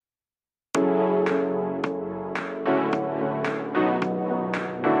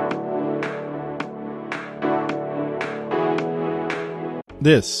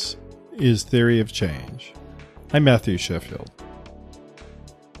This is Theory of Change. I'm Matthew Sheffield.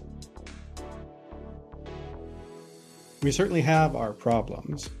 We certainly have our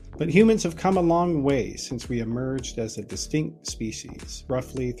problems, but humans have come a long way since we emerged as a distinct species,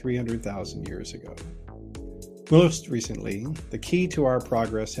 roughly 300,000 years ago. Most recently, the key to our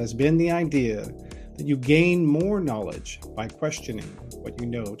progress has been the idea that you gain more knowledge by questioning what you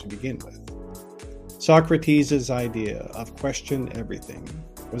know to begin with. Socrates' idea of question everything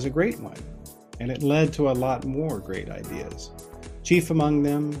was a great one, and it led to a lot more great ideas. Chief among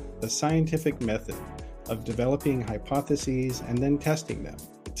them, the scientific method of developing hypotheses and then testing them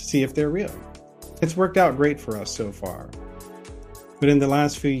to see if they're real. It's worked out great for us so far. But in the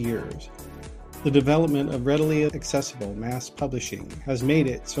last few years, the development of readily accessible mass publishing has made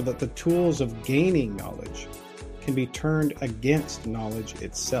it so that the tools of gaining knowledge can be turned against knowledge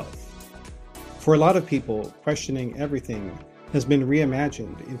itself. For a lot of people, questioning everything has been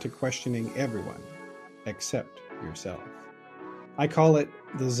reimagined into questioning everyone except yourself. I call it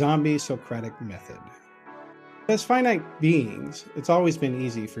the zombie Socratic method. As finite beings, it's always been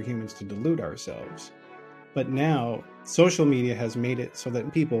easy for humans to delude ourselves. But now, social media has made it so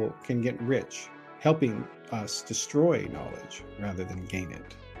that people can get rich, helping us destroy knowledge rather than gain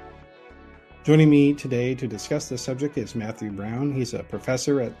it. Joining me today to discuss this subject is Matthew Brown. He's a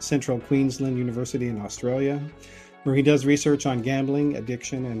professor at Central Queensland University in Australia, where he does research on gambling,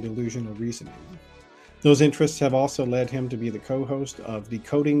 addiction, and delusional reasoning. Those interests have also led him to be the co-host of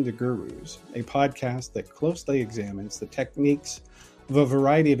Decoding the Gurus, a podcast that closely examines the techniques of a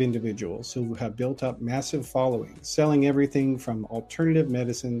variety of individuals who have built up massive followings, selling everything from alternative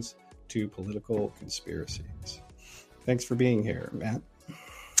medicines to political conspiracies. Thanks for being here, Matt.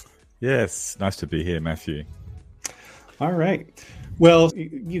 Yes, nice to be here, Matthew. All right. Well,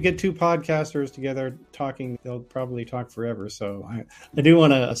 you get two podcasters together talking, they'll probably talk forever. So I do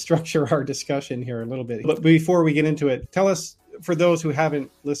want to structure our discussion here a little bit. But before we get into it, tell us, for those who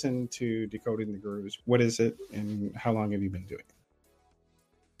haven't listened to Decoding the Gurus, what is it and how long have you been doing it?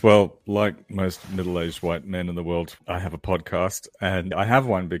 Well, like most middle-aged white men in the world, I have a podcast, and I have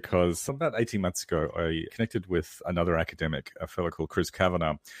one because about 18 months ago, I connected with another academic, a fellow called Chris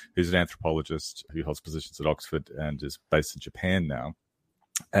Kavanagh, who's an anthropologist who holds positions at Oxford and is based in Japan now.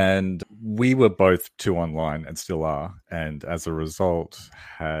 And we were both too online and still are. And as a result,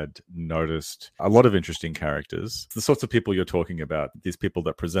 had noticed a lot of interesting characters. The sorts of people you're talking about, these people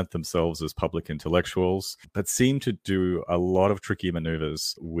that present themselves as public intellectuals, but seem to do a lot of tricky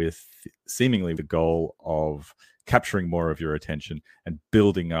maneuvers with seemingly the goal of capturing more of your attention and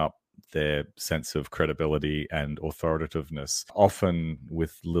building up their sense of credibility and authoritativeness, often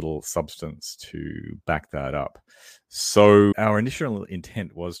with little substance to back that up. So our initial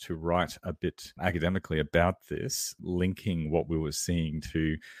intent was to write a bit academically about this, linking what we were seeing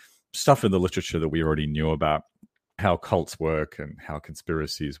to stuff in the literature that we already knew about, how cults work and how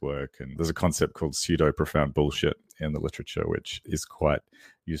conspiracies work. And there's a concept called pseudo-profound bullshit in the literature, which is quite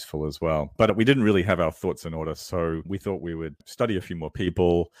useful as well. But we didn't really have our thoughts in order, so we thought we would study a few more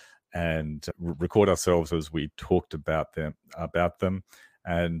people and record ourselves as we talked about them,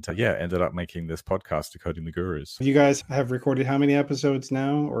 and ended up making this podcast, Decoding the Gurus. You guys have recorded how many episodes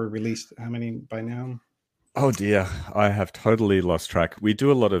now, or released how many by now? Oh dear, I have totally lost track. We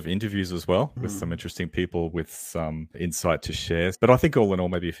do a lot of interviews as well with some interesting people with some insight to share, but I think all in all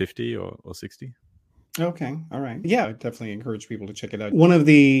maybe 50 or 60. Okay. All right. Yeah, I definitely encourage people to check it out. One of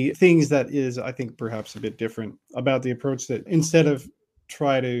the things that is, I think, perhaps a bit different about the approach, that instead of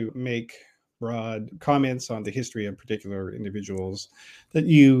try to make broad comments on the history of particular individuals, that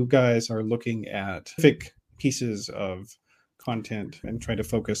you guys are looking at specific pieces of content and try to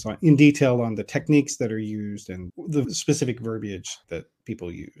focus on in detail on the techniques that are used and the specific verbiage that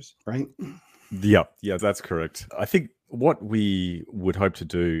people use, right? Yeah, that's correct. I think what we would hope to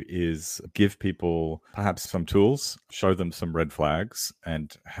do is give people perhaps some tools, show them some red flags,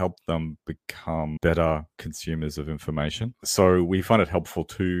 and help them become better consumers of information. So we find it helpful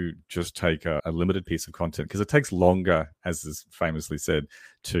to just take a limited piece of content, because it takes longer, as is famously said,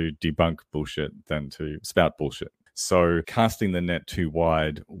 to debunk bullshit than to spout bullshit. So casting the net too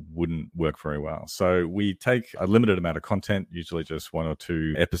wide wouldn't work very well. So we take a limited amount of content, usually just 1 or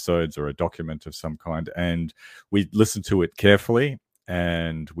 2 episodes or a document of some kind, and we listen to it carefully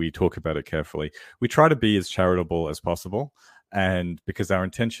and we talk about it carefully. We try to be as charitable as possible, and because our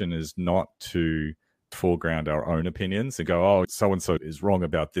intention is not to foreground our own opinions and go, oh, so-and-so is wrong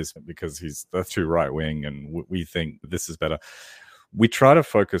about this because they're too right-wing and we think this is better. We try to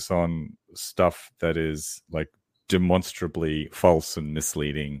focus on stuff that is like demonstrably false and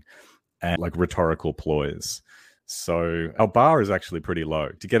misleading and like rhetorical ploys. So our bar is actually pretty low.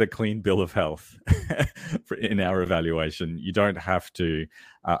 To get a clean bill of health in our evaluation, you don't have to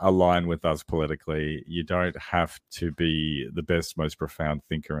align with us politically. You don't have to be the best, most profound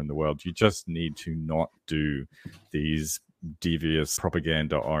thinker in the world. You just need to not do these devious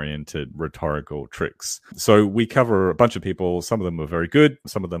propaganda-oriented rhetorical tricks. So we cover a bunch of people. Some of them are very good.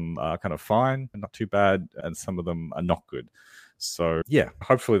 Some of them are kind of fine, not too bad. And some of them are not good. So yeah,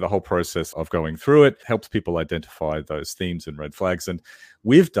 hopefully the whole process of going through it helps people identify those themes and red flags. And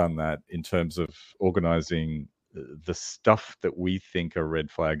we've done that in terms of organizing the stuff that we think are red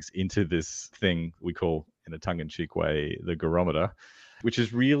flags into this thing we call, in a tongue-in-cheek way, the Gurometer, which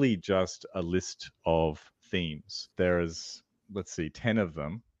is really just a list of themes. There is, let's see, 10 of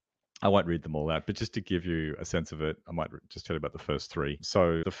them. I won't read them all out, but just to give you a sense of it, I might just tell you about the first three.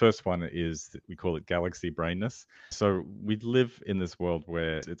 So the first one is, we call it galaxy brainness. So we live in this world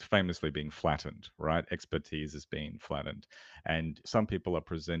where it's famously being flattened, right? Expertise is being flattened. And some people are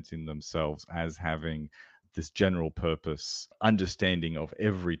presenting themselves as having this general purpose understanding of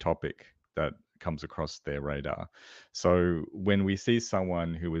every topic that comes across their radar. So when we see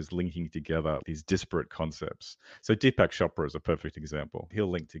someone who is linking together these disparate concepts, so Deepak Chopra is a perfect example. He'll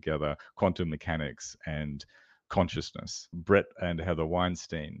link together quantum mechanics and consciousness. Brett and Heather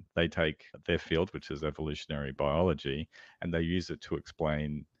Weinstein, they take their field, which is evolutionary biology, and they use it to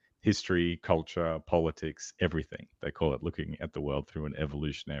explain history, culture, politics, everything. They call it looking at the world through an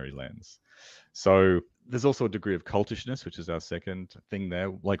evolutionary lens. So there's also a degree of cultishness, which is our second thing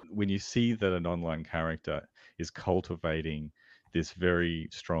there. Like when you see that an online character is cultivating this very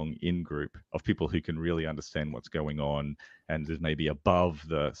strong in-group of people who can really understand what's going on and is maybe above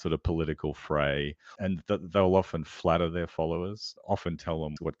the sort of political fray, and they'll often flatter their followers, often tell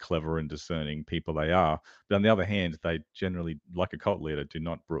them what clever and discerning people they are. But on the other hand, they generally, like a cult leader, do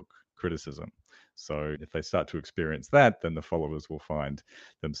not brook criticism. So if they start to experience that, then the followers will find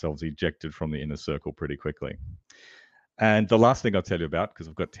themselves ejected from the inner circle pretty quickly. And the last thing I'll tell you about, because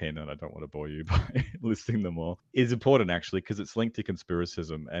I've got 10 and I don't want to bore you by listing them all, is important actually because it's linked to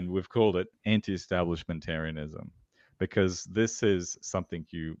conspiracism, and we've called it anti-establishmentarianism, because this is something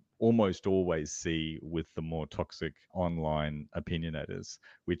you almost always see with the more toxic online opinionators,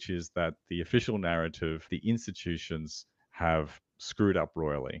 which is that the official narrative, the institutions have screwed up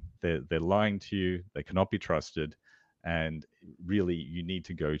royally. They're lying to you, they cannot be trusted, and really you need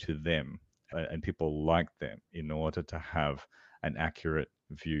to go to them and people like them in order to have an accurate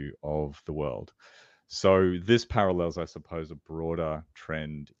view of the world. So this parallels, I suppose, a broader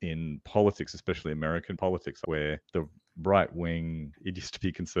trend in politics, especially American politics, where the right wing, it used to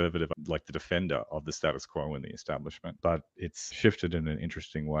be conservative, like the defender of the status quo and the establishment, but it's shifted in an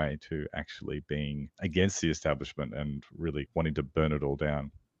interesting way to actually being against the establishment and really wanting to burn it all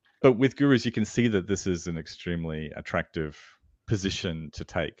down. But with gurus, you can see that this is an extremely attractive position to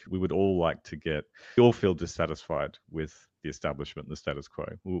take. We would all like to we all feel dissatisfied with the establishment, the status quo.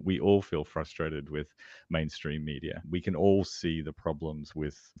 We all feel frustrated with mainstream media. We can all see the problems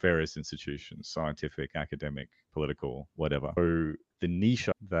with various institutions, scientific, academic, political, whatever. So the niche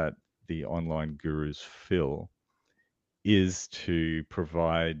that the online gurus fill is to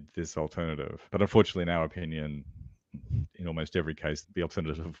provide this alternative. But unfortunately, in our opinion, in almost every case, the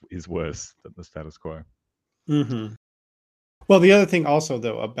alternative is worse than the status quo. Mm-hmm. Well, the other thing also,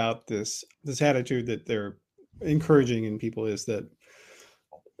 though, about this attitude that they're encouraging in people is that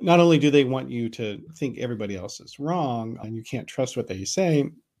not only do they want you to think everybody else is wrong and you can't trust what they say,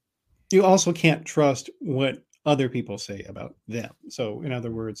 you also can't trust what other people say about them. So in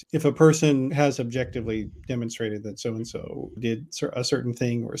other words, if a person has objectively demonstrated that so-and-so did a certain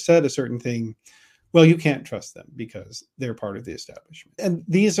thing or said a certain thing, well, you can't trust them because they're part of the establishment. And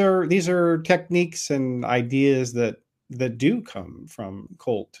these are techniques and ideas that do come from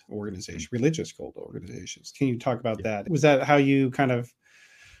cult organizations, religious cult organizations. Can you talk about that? Was that how you kind of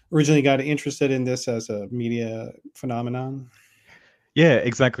originally got interested in this as a media phenomenon? Yeah,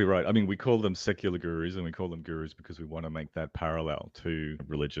 exactly right. I mean, we call them secular gurus, and we call them gurus because we want to make that parallel to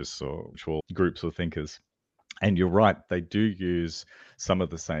religious or ritual groups or thinkers. And you're right, they do use some of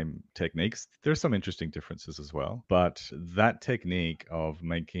the same techniques. There are some interesting differences as well, but that technique of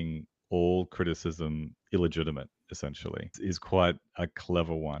making all criticism illegitimate, essentially, is quite a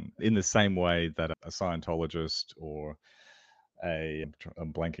clever one. In the same way that a Scientologist or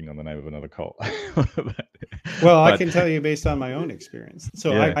I'm blanking on the name of another cult. Well, I can tell you based on my own experience.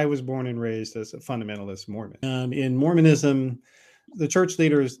 So yeah. I was born and raised as a fundamentalist Mormon. In Mormonism, the church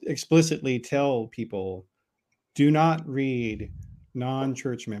leaders explicitly tell people, do not read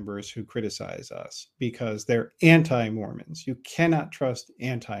non-church members who criticize us because they're anti-Mormons. You cannot trust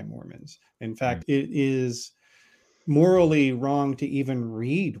anti-Mormons. In fact, it is morally wrong to even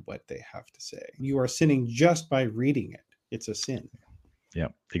read what they have to say. You are sinning just by reading it. It's a sin. Yeah,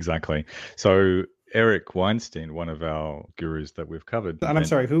 exactly. So Eric Weinstein, one of our gurus that we've covered, And I'm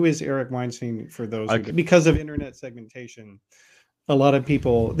sorry, who is Eric Weinstein for those who, okay, because of internet segmentation, a lot of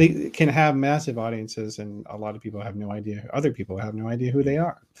people, they can have massive audiences and a lot of people have no idea, other people have no idea who they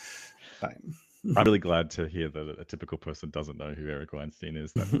are. I'm really glad to hear that a typical person doesn't know who Eric Weinstein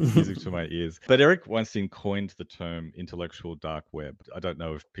is. That's music to my ears. But Eric Weinstein coined the term intellectual dark web. I don't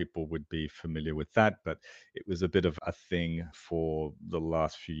know if people would be familiar with that, but it was a bit of a thing for the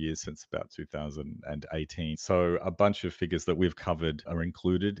last few years since about 2018. So a bunch of figures that we've covered are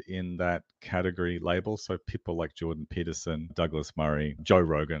included in that category label. So people like Jordan Peterson, Douglas Murray, Joe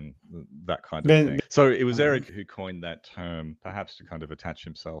Rogan, that kind of thing. So it was Eric who coined that term, perhaps to kind of attach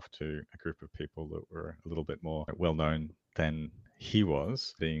himself to a group of people that were a little bit more well known than he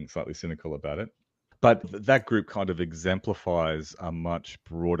was, being slightly cynical about it. But that group kind of exemplifies a much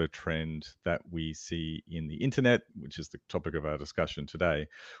broader trend that we see in the internet, which is the topic of our discussion today,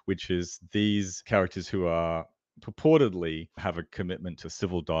 which is these characters who are purportedly have a commitment to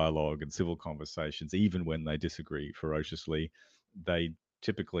civil dialogue and civil conversations, even when they disagree ferociously. They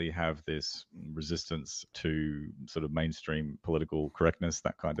typically have this resistance to sort of mainstream political correctness,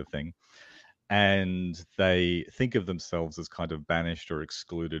 that kind of thing. And they think of themselves as kind of banished or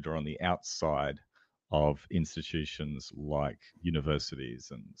excluded or on the outside of institutions like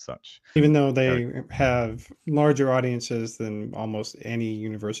universities and such. Even though they have larger audiences than almost any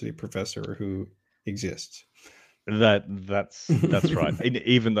university professor who exists. That's right.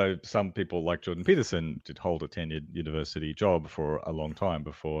 Even though some people like Jordan Peterson did hold a tenured university job for a long time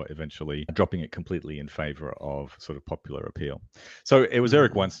before eventually dropping it completely in favor of sort of popular appeal. So it was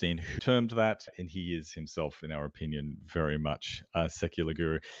Eric Weinstein who termed that, and he is himself, in our opinion, very much a secular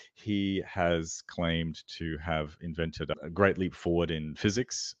guru. He has claimed to have invented a great leap forward in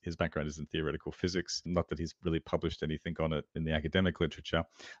physics. His background is in theoretical physics. Not that he's really published anything on it in the academic literature,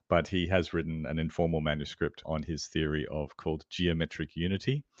 but he has written an informal manuscript on his theory of called geometric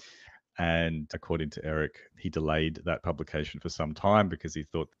unity. And according to Eric, he delayed that publication for some time because he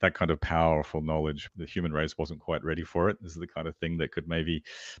thought that kind of powerful knowledge, the human race wasn't quite ready for it. This is the kind of thing that could maybe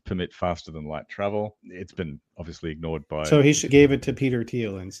permit faster than light travel. It's been obviously ignored by. So he gave it to Peter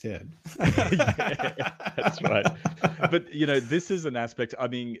Thiel instead. Yeah, that's right. But, this is an aspect. I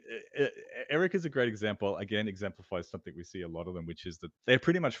mean, Eric is a great example. Again, exemplifies something we see a lot of them, which is that they're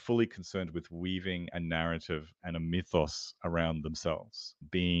pretty much fully concerned with weaving a narrative and a mythos around themselves,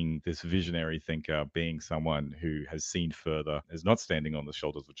 being this visionary thinker, being someone who has seen further, is not standing on the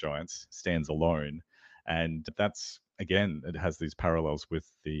shoulders of giants, stands alone. And that's, again, it has these parallels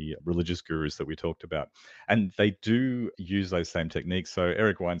with the religious gurus that we talked about. And they do use those same techniques. So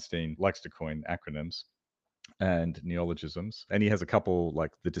Eric Weinstein likes to coin acronyms and neologisms. And he has a couple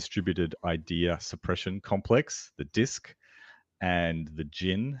like the distributed idea suppression complex, the DISC, and the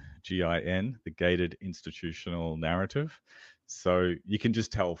GIN, GIN, the gated institutional narrative. So you can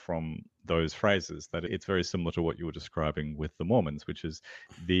just tell from those phrases that it's very similar to what you were describing with the Mormons, which is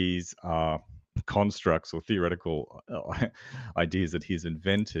these are constructs or theoretical ideas that he's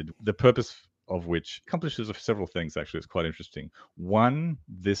invented, the purpose of which accomplishes several things. Actually, it's quite interesting. One,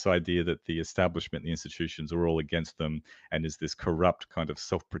 this idea that the establishment, the institutions are all against them and is this corrupt kind of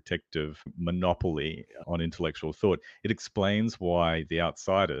self-protective monopoly on intellectual thought. It explains why the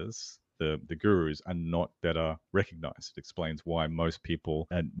outsiders, the gurus, are not better recognized. It explains why most people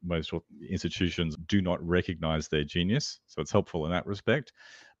and most institutions do not recognize their genius. So it's helpful in that respect.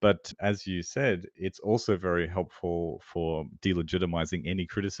 But as you said, it's also very helpful for delegitimizing any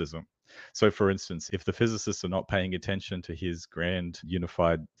criticism. So, for instance, if the physicists are not paying attention to his grand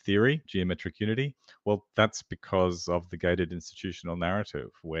unified theory, geometric unity, well, that's because of the gated institutional narrative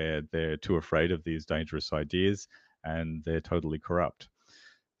where they're too afraid of these dangerous ideas and they're totally corrupt.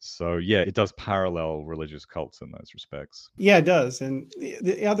 So, yeah, it does parallel religious cults in those respects. Yeah, it does. And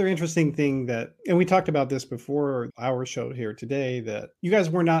the other interesting thing and we talked about this before our show here today, that you guys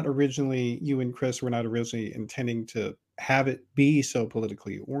were not originally, you and Chris were not originally intending to have it be so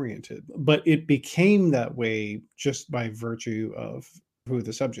politically oriented, but it became that way just by virtue of who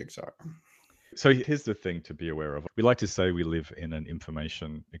the subjects are. So here's the thing to be aware of. We like to say we live in an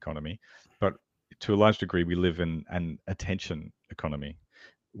information economy, but to a large degree, we live in an attention economy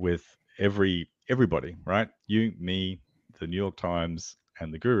with everybody, right? You, me, the New York Times,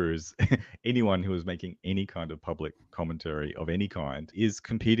 and the gurus, anyone who is making any kind of public commentary of any kind is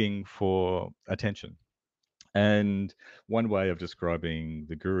competing for attention. And one way of describing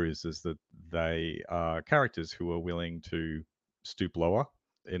the gurus is that they are characters who are willing to stoop lower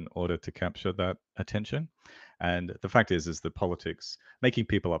in order to capture that attention. And the fact is that politics, making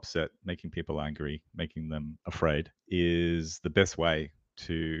people upset, making people angry, making them afraid, is the best way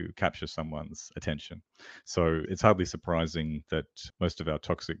to capture someone's attention. So it's hardly surprising that most of our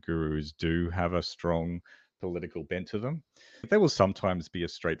toxic gurus do have a strong political bent to them. They will sometimes be a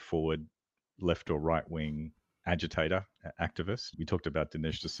straightforward left or right wing agitator, activist. We talked about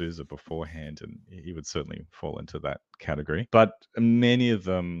Dinesh D'Souza beforehand, and he would certainly fall into that category. But many of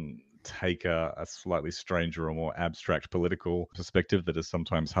them take a slightly stranger or more abstract political perspective that is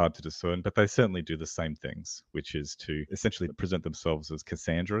sometimes hard to discern, but they certainly do the same things, which is to essentially present themselves as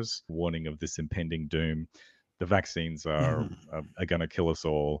Cassandras, warning of this impending doom. The vaccines are going to kill us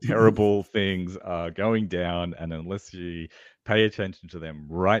all. Terrible things are going down, and unless you pay attention to them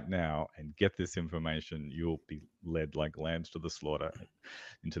right now and get this information, you'll be led like lambs to the slaughter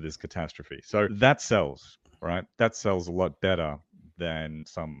into this catastrophe. So that sells, right? That sells a lot better than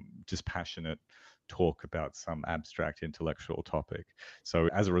some dispassionate talk about some abstract intellectual topic. So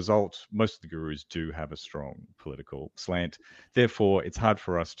as a result, most of the gurus do have a strong political slant. Therefore, it's hard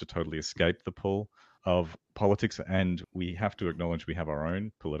for us to totally escape the pull of politics, and we have to acknowledge we have our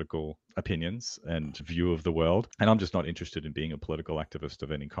own political opinions and view of the world. And I'm just not interested in being a political activist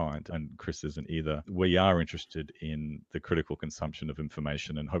of any kind, and Chris isn't either. We are interested in the critical consumption of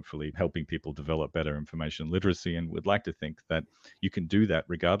information and hopefully helping people develop better information literacy, and would like to think that you can do that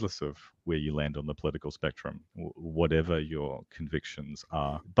regardless of where you land on the political spectrum, whatever your convictions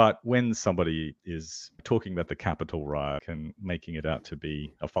are. But when somebody is talking about the Capitol riot and making it out to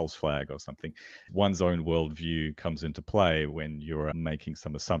be a false flag or something, one's own worldview comes into play when you're making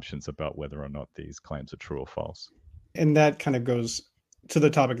some assumptions about whether or not these claims are true or false. And that kind of goes to the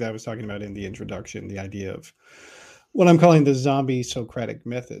topic that I was talking about in the introduction, the idea of what I'm calling the zombie Socratic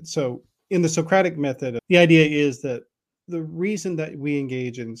method. So in the Socratic method, the idea is that the reason that we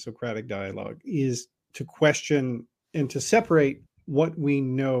engage in Socratic dialogue is to question and to separate what we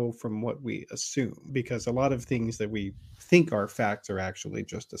know from what we assume, because a lot of things that we think are facts are actually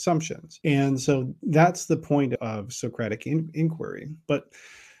just assumptions. And so that's the point of Socratic inquiry. But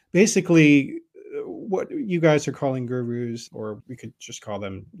basically, what you guys are calling gurus, or we could just call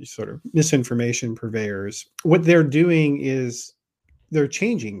them sort of misinformation purveyors, what they're doing is they're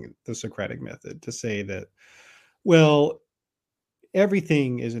changing the Socratic method to say that, well,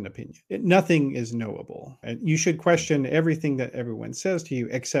 everything is an opinion. Nothing is knowable. And you should question everything that everyone says to you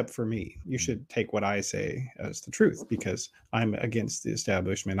except for me. You should take what I say as the truth because I'm against the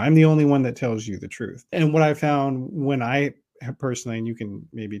establishment. I'm the only one that tells you the truth. And what I found when I personally, and you can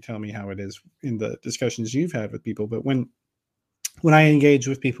maybe tell me how it is in the discussions you've had with people, but when I engage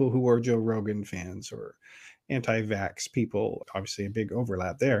with people who are Joe Rogan fans or anti-vax people, obviously a big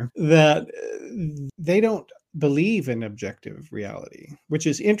overlap there, that they don't believe in objective reality, which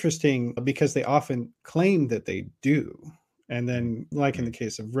is interesting because they often claim that they do. And then, like in the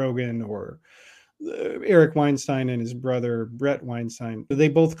case of Rogan or Eric Weinstein and his brother Brett Weinstein, they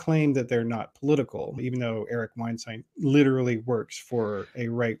both claim that they're not political, even though Eric Weinstein literally works for a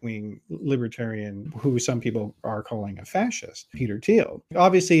right-wing libertarian who some people are calling a fascist, Peter Thiel.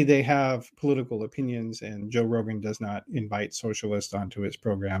 Obviously, they have political opinions, and Joe Rogan does not invite socialists onto his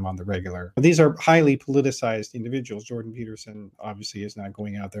program on the regular. These are highly politicized individuals. Jordan Peterson obviously is not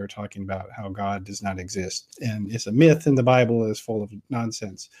going out there talking about how God does not exist and it's a myth and the Bible is full of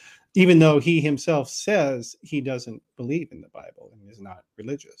nonsense, even though he himself says he doesn't believe in the Bible and is not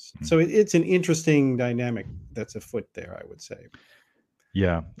religious. So it's an interesting dynamic that's afoot there, I would say.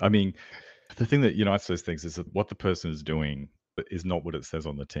 Yeah. I mean, the thing that unites those things is that what the person is doing is not what it says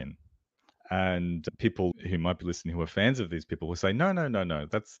on the tin. And people who might be listening who are fans of these people will say, no,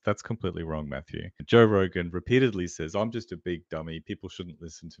 that's completely wrong, Matthew. Joe Rogan repeatedly says, I'm just a big dummy. People shouldn't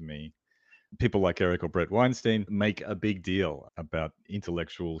listen to me. People like Eric or Brett Weinstein make a big deal about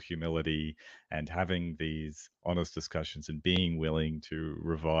intellectual humility and having these honest discussions and being willing to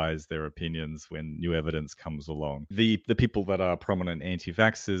revise their opinions when new evidence comes along. The people that are prominent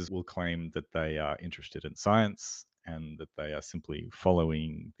anti-vaxxers will claim that they are interested in science and that they are simply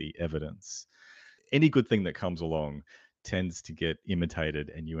following the evidence. Any good thing that comes along tends to get imitated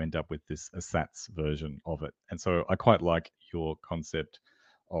and you end up with this ersatz version of it. And so I quite like your concept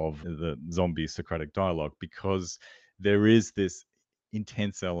of the zombie Socratic dialogue because there is this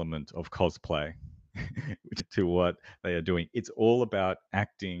intense element of cosplay to what they are doing. It's all about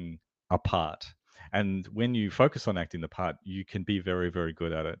acting a part. And when you focus on acting the part, you can be very, very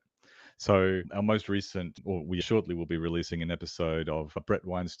good at it. So our most recent, or we shortly will be releasing an episode of Brett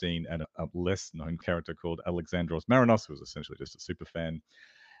Weinstein and a less known character called Alexandros Marinos, who is essentially just a super fan.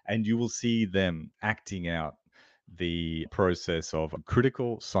 And you will see them acting out the process of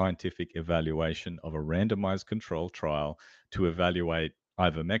critical scientific evaluation of a randomized control trial to evaluate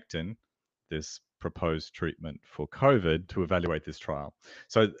ivermectin, this proposed treatment for COVID, to evaluate this trial.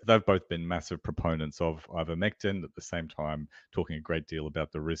 So they've both been massive proponents of ivermectin, at the same time talking a great deal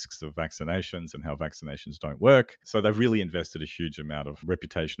about the risks of vaccinations and how vaccinations don't work. So they've really invested a huge amount of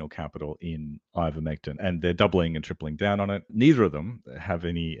reputational capital in ivermectin, and they're doubling and tripling down on it. Neither of them have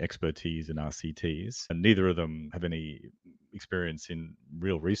any expertise in RCTs, and neither of them have any experience in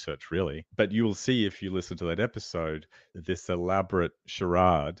real research, really. But you will see, if you listen to that episode, this elaborate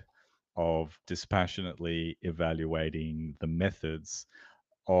charade of dispassionately evaluating the methods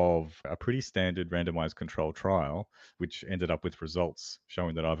of a pretty standard randomized control trial, which ended up with results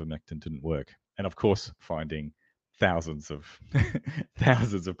showing that ivermectin didn't work. And of course, finding thousands of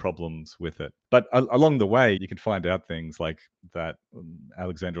thousands of problems with it. But along the way, you can find out things like that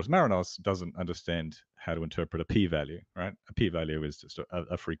Alexandros Marinos doesn't understand how to interpret a p-value, right? A p-value is just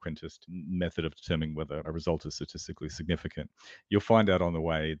a frequentist method of determining whether a result is statistically significant. You'll find out on the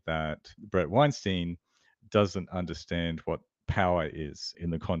way that Brett Weinstein doesn't understand what power is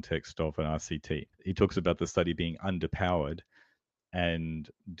in the context of an RCT. He talks about the study being underpowered and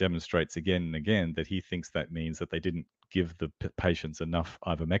demonstrates again and again that he thinks that means that they didn't give the patients enough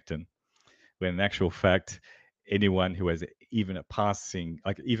ivermectin, when in actual fact, anyone who has even a passing,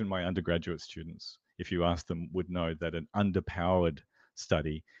 like even my undergraduate students, if you ask them, would know that an underpowered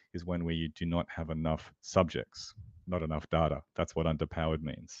study is one where you do not have enough subjects, not enough data. That's what underpowered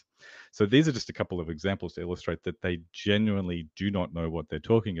means. So these are just a couple of examples to illustrate that they genuinely do not know what they're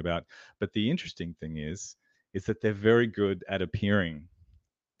talking about. But the interesting thing is that they're very good at appearing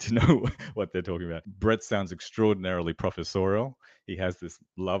to know what they're talking about. Brett sounds extraordinarily professorial. He has this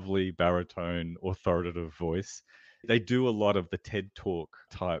lovely baritone, authoritative voice. They do a lot of the TED Talk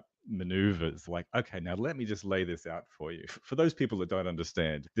type maneuvers, like, okay, now let me just lay this out for you. For those people that don't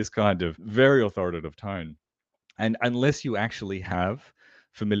understand this kind of very authoritative tone, and unless you actually have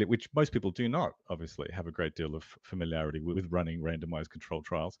familiar, which most people do not obviously have a great deal of familiarity with running randomized controlled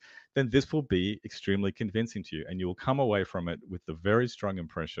trials, then this will be extremely convincing to you, and you will come away from it with the very strong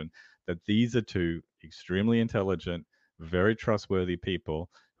impression that these are two extremely intelligent, very trustworthy people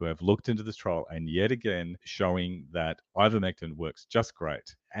who have looked into this trial and yet again showing that ivermectin works just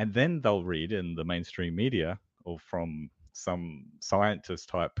great. And then they'll read in the mainstream media or from some scientist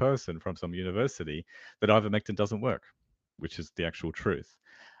type person from some university that ivermectin doesn't work, which is the actual truth.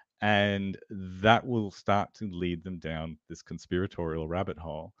 And that will start to lead them down this conspiratorial rabbit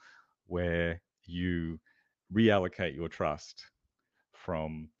hole where you reallocate your trust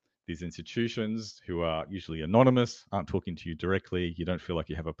from these institutions who are usually anonymous, aren't talking to you directly, you don't feel like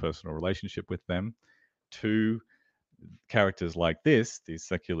you have a personal relationship with them, to characters like this, these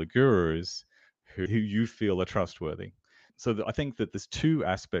secular gurus who you feel are trustworthy. So I think that there's two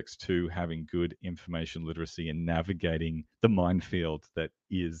aspects to having good information literacy and navigating the minefield that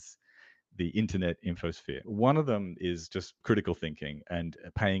is the internet infosphere. One of them is just critical thinking and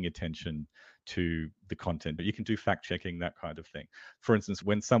paying attention to the content. But you can do fact checking, that kind of thing. For instance,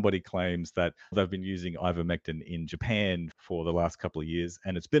 when somebody claims that they've been using ivermectin in Japan for the last couple of years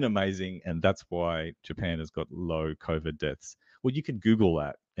and it's been amazing, and that's why Japan has got low COVID deaths. Well, you can Google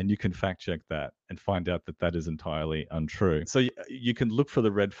that and you can fact check that and find out that that is entirely untrue. So you can look for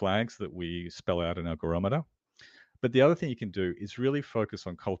the red flags that we spell out in our Gurometer. But the other thing you can do is really focus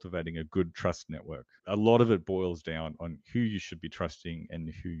on cultivating a good trust network. A lot of it boils down on who you should be trusting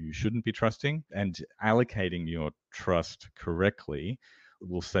and who you shouldn't be trusting. And allocating your trust correctly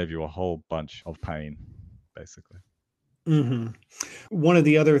will save you a whole bunch of pain, basically. Mm-hmm. One of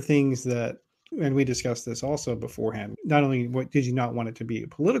the other things that, and we discussed this also beforehand, not only what did you not want it to be a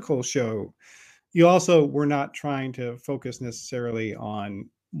political show, you also were not trying to focus necessarily on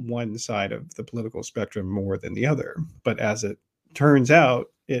one side of the political spectrum more than the other. But as it turns out,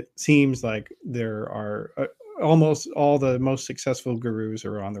 it seems like there are almost all the most successful gurus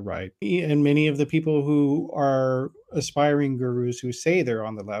are on the right. And many of the people who are aspiring gurus who say they're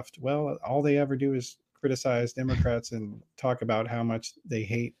on the left, well, all they ever do is criticize Democrats and talk about how much they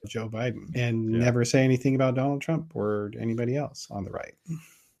hate Joe Biden and never say anything about Donald Trump or anybody else on the right.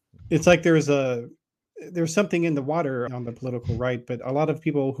 It's like there's something in the water on the political right, but a lot of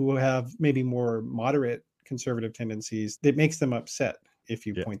people who have maybe more moderate conservative tendencies, it makes them upset if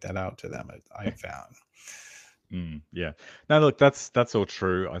you point that out to them, I have found. Yeah. Now, look, that's all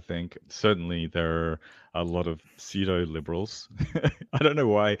true. I think certainly there are a lot of pseudo liberals. I don't know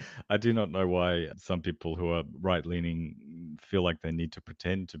why. I do not know why some people who are right leaning feel like they need to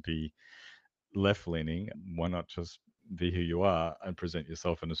pretend to be left leaning. Why not just be who you are and present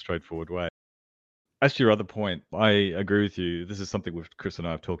yourself in a straightforward way? As to your other point, I agree with you. This is something which Chris and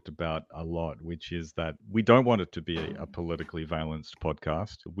I have talked about a lot, which is that we don't want it to be a politically valenced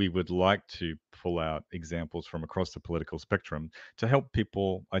podcast. We would like to pull out examples from across the political spectrum to help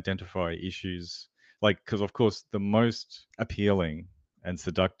people identify issues. Because of course, the most appealing and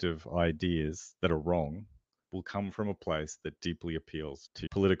seductive ideas that are wrong will come from a place that deeply appeals to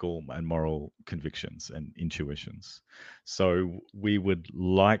political and moral convictions and intuitions. So we would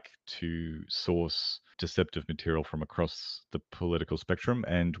like to source deceptive material from across the political spectrum,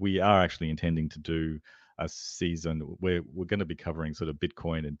 and we are actually intending to do a season where we're going to be covering sort of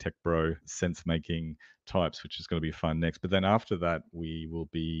Bitcoin and tech bro sense making types, which is going to be fun next. But then after that, we will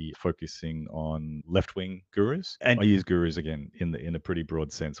be focusing on left wing gurus, and I use gurus again in a pretty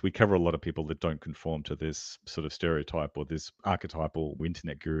broad sense. We cover a lot of people that don't conform to this sort of stereotype or this archetypal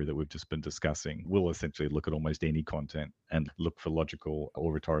internet guru that we've just been discussing. We'll essentially look at almost any content and look for logical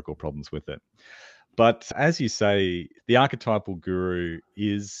or rhetorical problems with it. But as you say, the archetypal guru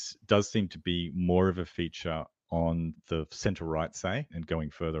does seem to be more of a feature on the center right, say, and going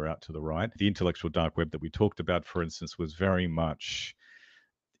further out to the right. The intellectual dark web that we talked about, for instance, was very much,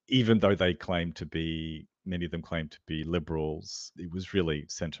 even though many of them claim to be liberals, it was really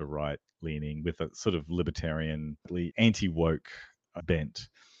center right leaning with a sort of libertarian, anti-woke bent.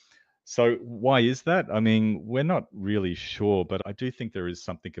 So why is that? I mean, we're not really sure, but I do think there is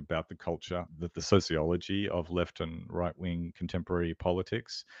something about the culture, that the sociology of left and right wing contemporary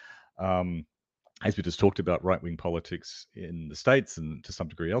politics. As we just talked about, right wing politics in the States and to some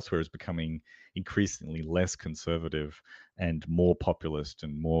degree elsewhere is becoming increasingly less conservative and more populist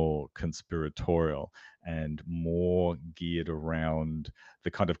and more conspiratorial and more geared around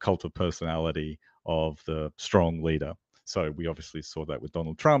the kind of cult of personality of the strong leader. So we obviously saw that with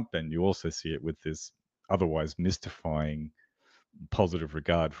Donald Trump, and you also see it with this otherwise mystifying positive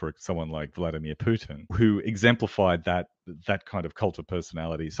regard for someone like Vladimir Putin, who exemplified that kind of cult of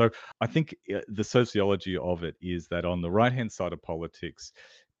personality. So I think the sociology of it is that on the right-hand side of politics,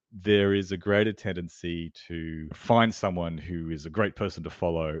 there is a greater tendency to find someone who is a great person to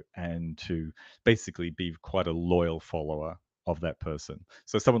follow and to basically be quite a loyal follower of that person.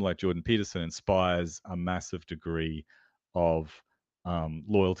 So someone like Jordan Peterson inspires a massive degree of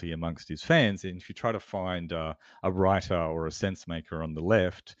loyalty amongst his fans. And if you try to find a writer or a sense maker on the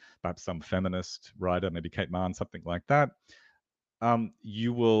left, perhaps some feminist writer, maybe Kate Mann, something like that,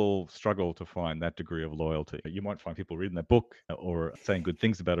 you will struggle to find that degree of loyalty. You might find people reading that book or saying good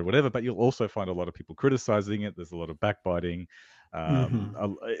things about it or whatever, but you'll also find a lot of people criticizing it. There's a lot of backbiting.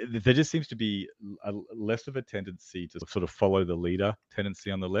 There just seems to be less of a tendency to sort of follow the leader tendency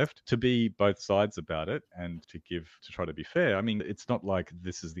on the left, to be both sides about it and to try to be fair. I mean, it's not like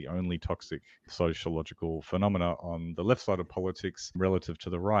this is the only toxic sociological phenomena on the left side of politics relative to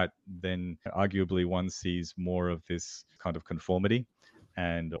the right. Then arguably one sees more of this kind of conformity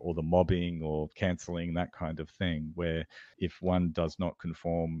or the mobbing or cancelling, that kind of thing, where if one does not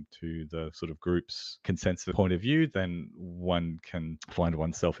conform to the sort of group's consensus point of view, then one can find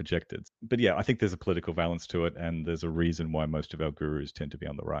oneself ejected. But yeah, I think there's a political valence to it, and there's a reason why most of our gurus tend to be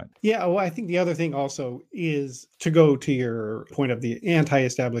on the right. Yeah, well, I think the other thing also is to go to your point of the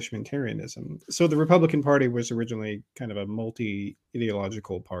anti-establishmentarianism. So the Republican Party was originally kind of a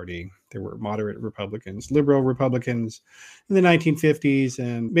multi-ideological party. There were moderate Republicans, liberal Republicans in the 1950s,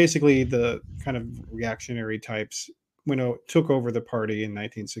 and basically the kind of reactionary types took over the party in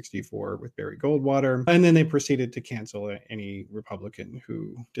 1964 with Barry Goldwater, and then they proceeded to cancel any Republican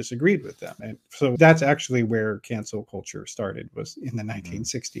who disagreed with them. And so that's actually where cancel culture started, was in the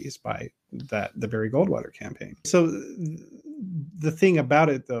 1960s by the Barry Goldwater campaign. So the thing about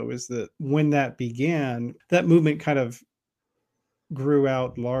it, though, is that when that began, that movement kind of grew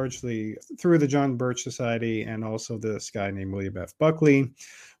out largely through the John Birch Society and also this guy named William F. Buckley,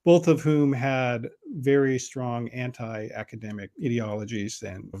 both of whom had very strong anti-academic ideologies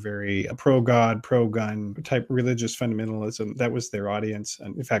and very pro-God, pro-gun type religious fundamentalism. That was their audience.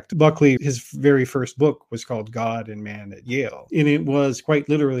 And in fact, Buckley, his very first book was called God and Man at Yale. And it was quite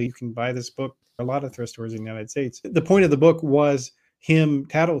literally, you can buy this book at a lot of thrift stores in the United States. The point of the book was him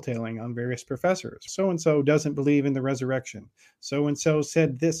tattletaling on various professors. So-and-so doesn't believe in the resurrection. So-and-so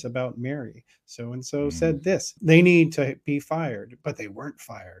said this about Mary. So-and-so said this. They need to be fired, but they weren't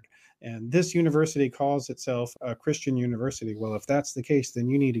fired. And this university calls itself a Christian university. Well, if that's the case, then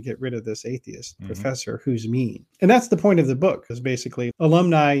you need to get rid of this atheist professor who's mean. And that's the point of the book, is basically,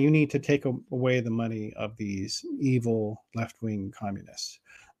 alumni, you need to take away the money of these evil left-wing communists,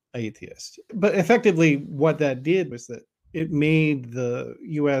 atheists. But effectively, what that did was that it made the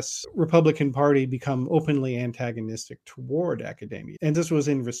US Republican Party become openly antagonistic toward academia. And this was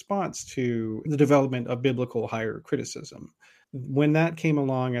in response to the development of biblical higher criticism. When that came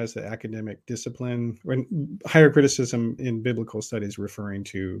along as the academic discipline, when higher criticism in biblical studies referring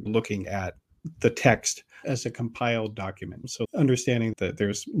to looking at the text as a compiled document. So understanding that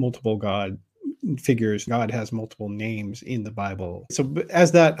there's multiple God figures, God has multiple names in the Bible. So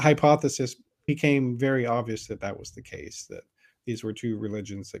as that hypothesis became very obvious that that was the case, that these were two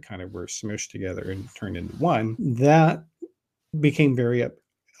religions that kind of were smushed together and turned into one, that became very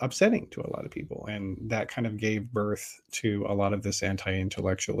upsetting to a lot of people. And that kind of gave birth to a lot of this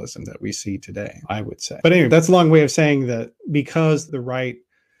anti-intellectualism that we see today, I would say. But anyway, that's a long way of saying that because the right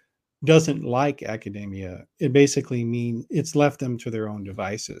doesn't like academia, it basically means it's left them to their own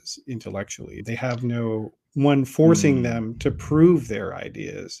devices intellectually. They have no one forcing them to prove their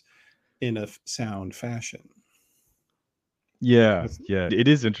ideas in a sound fashion. Yeah. It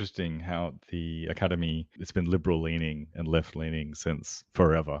is interesting how the academy, it's been liberal leaning and left leaning since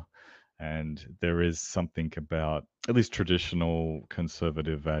forever. And there is something about at least traditional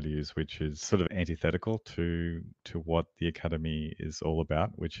conservative values, which is sort of antithetical to what the academy is all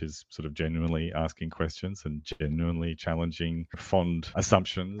about, which is sort of genuinely asking questions and genuinely challenging fond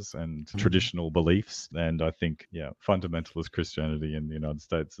assumptions and traditional beliefs. And I think, fundamentalist Christianity in the United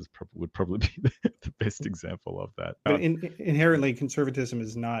States would probably be the best example of that. But inherently, conservatism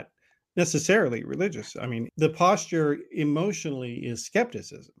is not necessarily religious. I mean, the posture emotionally is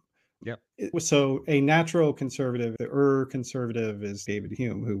skepticism. Yeah. So a natural conservative, the conservative is David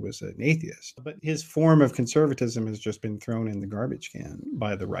Hume, who was an atheist. But his form of conservatism has just been thrown in the garbage can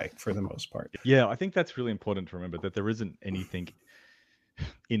by the right for the most part. Yeah, I think that's really important to remember, that there isn't anything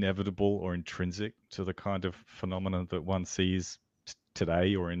inevitable or intrinsic to the kind of phenomenon that one sees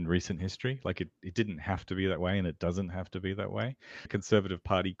today or in recent history. Like it didn't have to be that way, and it doesn't have to be that way. The Conservative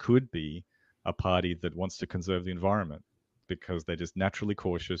Party could be a party that wants to conserve the environment, because they're just naturally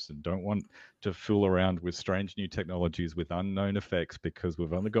cautious and don't want to fool around with strange new technologies with unknown effects, because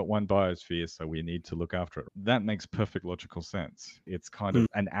we've only got one biosphere, so we need to look after it. That makes perfect logical sense. It's kind of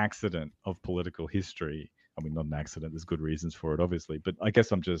an accident of political history. I mean, not an accident, there's good reasons for it, obviously, but I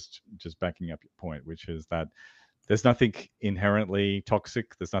guess I'm just backing up your point, which is that there's nothing inherently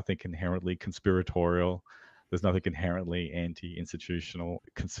toxic, there's nothing inherently conspiratorial, there's nothing inherently anti-institutional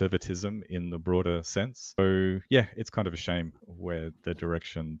conservatism in the broader sense. So, yeah, it's kind of a shame where the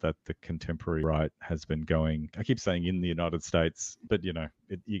direction that the contemporary right has been going. I keep saying in the United States, but,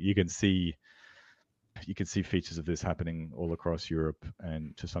 you can see features of this happening all across Europe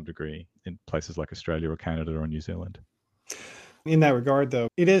and to some degree in places like Australia or Canada or New Zealand. In that regard, though,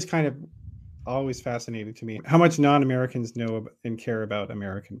 it is kind of always fascinating to me how much non-Americans know and care about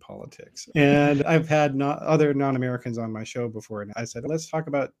American politics. And I've had other non-Americans on my show before, and I said, let's talk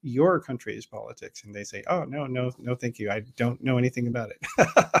about your country's politics. And they say, oh, no, thank you. I don't know anything about it.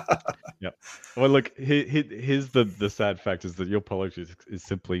 Yeah. Well, look, here's the sad fact is that your politics is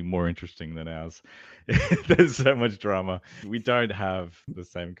simply more interesting than ours. There's so much drama. We don't have the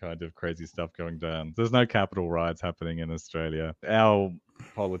same kind of crazy stuff going down. There's no Capitol riots happening in Australia. Our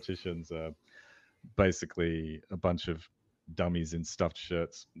politicians are basically a bunch of dummies in stuffed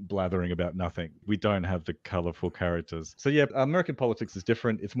shirts blathering about nothing. We don't have the colorful characters. So yeah, American politics is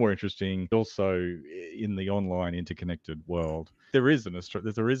different. It's more interesting. Also, in the online interconnected world, there is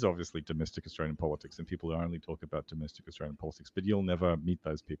obviously domestic Australian politics, and people only talk about domestic Australian politics, but you'll never meet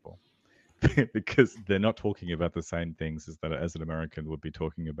those people because they're not talking about the same things as an American would be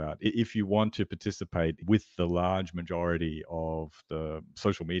talking about. If you want to participate with the large majority of the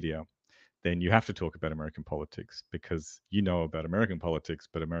social media, then you have to talk about American politics, because you know about American politics,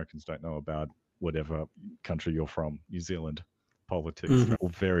 but Americans don't know about whatever country you're from, New Zealand politics, or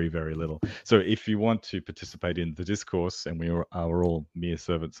very, very little. So if you want to participate in the discourse, and we are all mere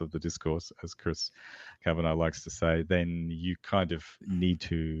servants of the discourse, as Chris Kavanagh likes to say, then you kind of need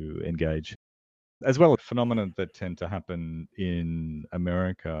to engage. As well, phenomena that tend to happen in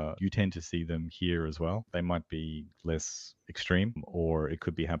America, you tend to see them here as well. They might be less extreme, or it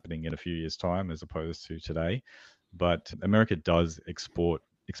could be happening in a few years' time as opposed to today. But America does export,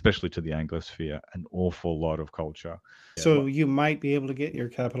 especially to the Anglosphere, an awful lot of culture. So you might be able to get your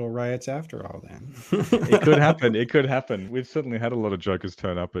Capitol riots after all then. It could happen. It could happen. We've certainly had a lot of jokers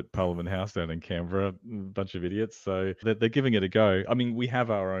turn up at Parliament House down in Canberra, a bunch of idiots. So they're giving it a go. I mean, we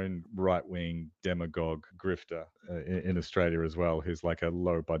have our own right-wing demagogue grifter in Australia as well, who's like a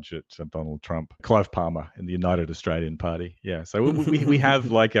low-budget Donald Trump, Clive Palmer in the United Australian Party. Yeah, so we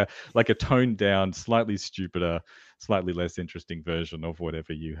have like a toned-down, slightly stupider, slightly less interesting version of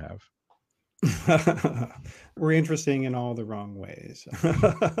whatever you have. We're interesting in all the wrong ways.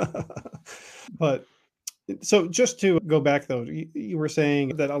 But so just to go back, though, you were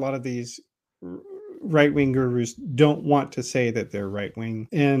saying that a lot of these right-wing gurus don't want to say that they're right-wing.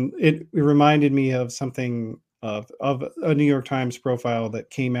 And it reminded me of something of a New York Times profile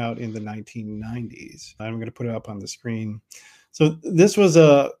that came out in the 1990s. I'm going to put it up on the screen. So this was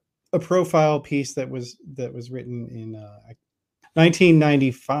a profile piece that was written in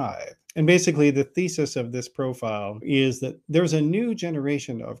 1995. And basically the thesis of this profile is that there's a new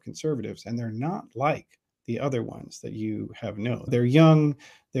generation of conservatives, and they're not like the other ones that you have known. They're young,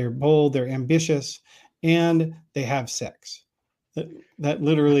 they're bold, they're ambitious, and they have sex. That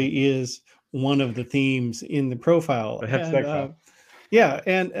literally is one of the themes in the profile. They have sex.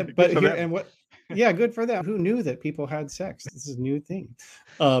 Yeah, good for them. Who knew that people had sex? This is a new thing.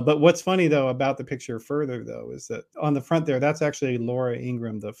 But what's funny, though, about the picture further, though, is that on the front there, that's actually Laura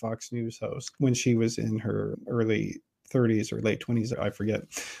Ingraham, the Fox News host, when she was in her early 30s or late 20s, I forget.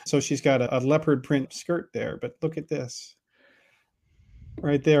 So she's got a leopard print skirt there, but look at this.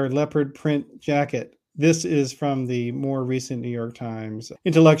 Right there, leopard print jacket. This is from the more recent New York Times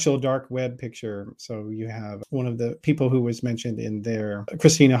intellectual dark web picture. So you have one of the people who was mentioned in there,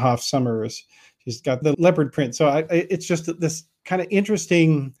 Christina Hoff Sommers. She's got the leopard print. So it's just this kind of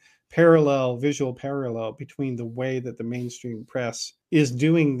interesting visual parallel between the way that the mainstream press is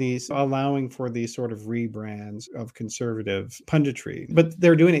doing these, allowing for these sort of rebrands of conservative punditry. But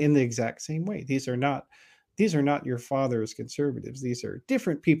they're doing it in the exact same way. These are not your father's conservatives. These are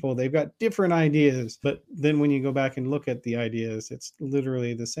different people. They've got different ideas. But then when you go back and look at the ideas, it's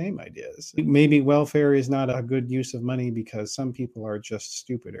literally the same ideas. Maybe welfare is not a good use of money because some people are just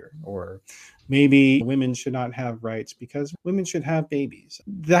stupider. Or maybe women should not have rights because women should have babies.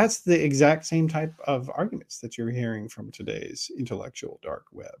 That's the exact same type of arguments that you're hearing from today's intellectual dark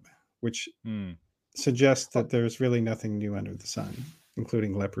web, which suggests that there's really nothing new under the sun,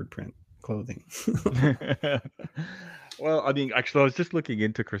 including leopard print clothing. Well, I mean, actually, I was just looking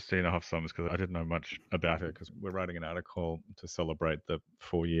into Christina Hoff Sommers because I didn't know much about her, because we're writing an article to celebrate the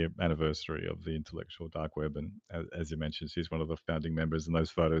 4-year anniversary of the intellectual dark web. And as you mentioned, she's one of the founding members, and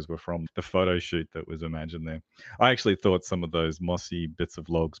those photos were from the photo shoot that was imagined there. I actually thought some of those mossy bits of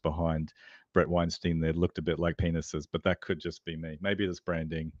logs behind Brett Weinstein there looked a bit like penises, but that could just be me. Maybe it's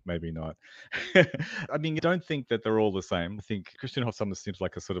branding, maybe not. I mean, I don't think that they're all the same. I think Christian Hoff Sommers seems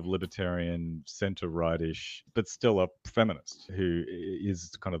like a sort of libertarian, center-right-ish, but still a feminist who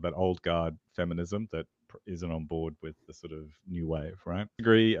is kind of that old guard feminism that isn't on board with the sort of new wave, right?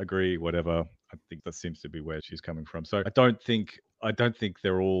 Agree, whatever. I think that seems to be where she's coming from. So I don't think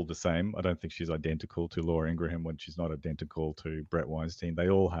they're all the same. I don't think she's identical to Laura Ingraham when she's not identical to Brett Weinstein. They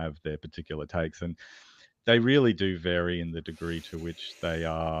all have their particular takes, and they really do vary in the degree to which they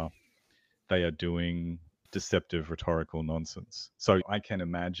are doing deceptive rhetorical nonsense. So I can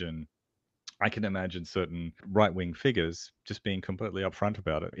imagine certain right-wing figures just being completely upfront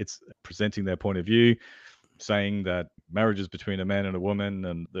about it. It's presenting their point of view, saying that marriage is between a man and a woman,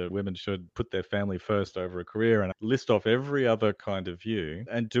 and the women should put their family first over a career, and list off every other kind of view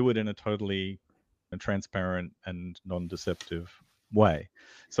and do it in a totally transparent and non-deceptive way.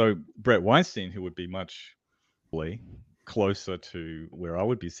 So Brett Weinstein, who would be much closer to where I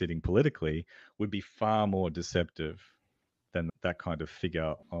would be sitting politically, would be far more deceptive than that kind of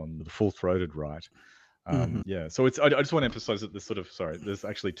figure on the full-throated right. Yeah, so I just want to emphasize that there's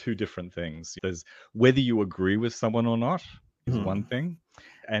actually two different things. There's whether you agree with someone or not is one thing,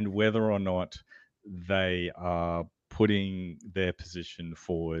 and whether or not they are putting their position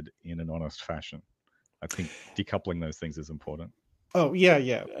forward in an honest fashion. I think decoupling those things is important. Oh,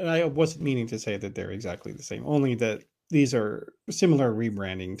 yeah. And I wasn't meaning to say that they're exactly the same, only that these are similar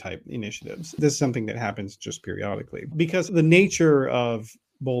rebranding type initiatives. This is something that happens just periodically because the nature of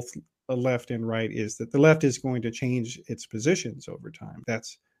both the left and right is that the left is going to change its positions over time.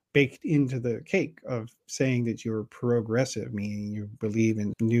 That's baked into the cake of saying that you're progressive, meaning you believe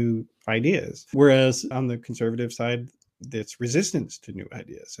in new ideas. Whereas on the conservative side, it's resistance to new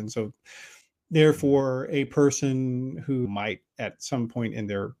ideas. And so therefore, a person who might at some point in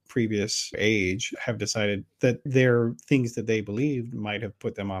their previous age have decided that their things that they believed might have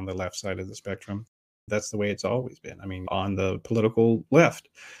put them on the left side of the spectrum. That's the way it's always been. I mean, on the political left,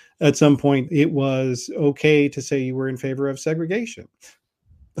 at some point, it was okay to say you were in favor of segregation,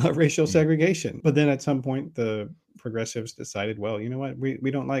 racial segregation. But then at some point, the progressives decided, well, you know what,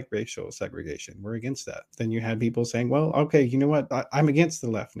 we don't like racial segregation. We're against that. Then you had people saying, well, okay, you know what, I'm against the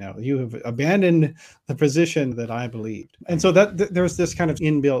left now. You have abandoned the position that I believed. And so that there's this kind of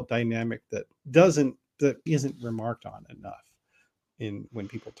inbuilt dynamic that isn't remarked on enough in when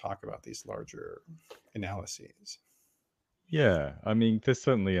people talk about these larger analyses. Yeah, I mean, there's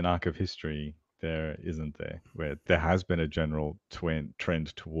certainly an arc of history there, isn't there, where there has been a general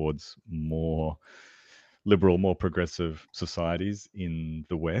trend towards more liberal, more progressive societies in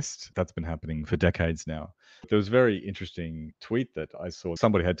the West. That's been happening for decades now. There was a very interesting tweet that I saw.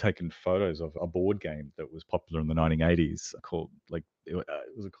 Somebody had taken photos of a board game that was popular in the 1980s called, like,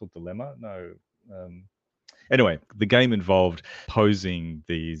 was it called Dilemma? No. Anyway, the game involved posing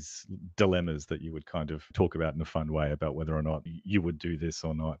these dilemmas that you would kind of talk about in a fun way about whether or not you would do this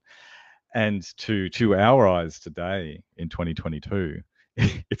or not. And to our eyes today in 2022,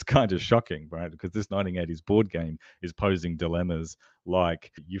 it's kind of shocking, right? Because this 1980s board game is posing dilemmas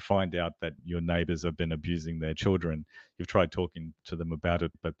like you find out that your neighbors have been abusing their children. You've tried talking to them about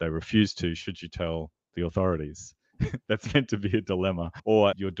it, but they refuse to. Should you tell the authorities? That's meant to be a dilemma.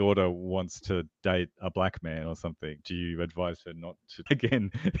 Or your daughter wants to date a black man or something. Do you advise her not to? Again,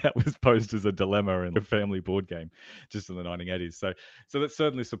 that was posed as a dilemma in a family board game just in the 1980s. So that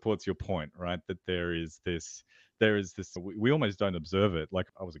certainly supports your point, right? That there is this, we almost don't observe it. Like,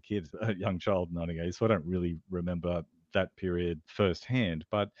 I was a kid, a young child in the 1980s, so I don't really remember that period firsthand.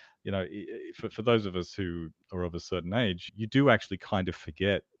 But, you know, for those of us who are of a certain age, you do actually kind of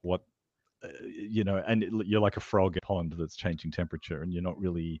forget what, you know, and you're like a frog in a pond that's changing temperature and you're not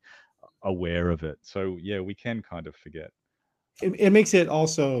really aware of it. So, yeah, we can kind of forget. It makes it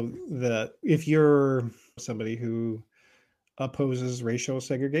also that if you're somebody who opposes racial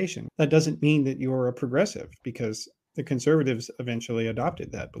segregation, that doesn't mean that you're a progressive, because the conservatives eventually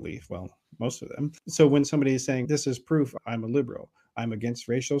adopted that belief. Well, most of them. So when somebody is saying, this is proof I'm a liberal, I'm against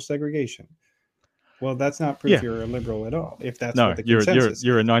racial segregation, well, that's not proof Yeah. you're a liberal at all. If that's No, what the consensus is.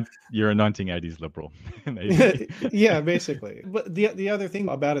 you're a 1980s liberal. Maybe. Yeah, basically. But the other thing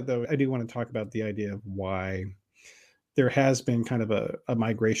about it, though, I do want to talk about the idea of why there has been kind of a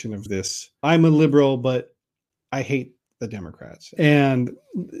migration of this. I'm a liberal, but I hate the Democrats. And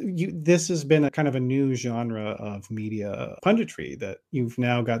this has been a kind of a new genre of media punditry, that you've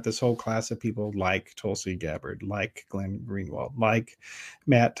now got this whole class of people like Tulsi Gabbard, like Glenn Greenwald, like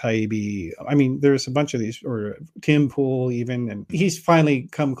Matt Taibbi. I mean, there's a bunch of these, or Tim Pool even, and he's finally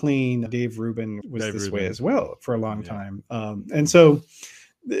come clean. Dave Rubin was this way as well for a long time. And so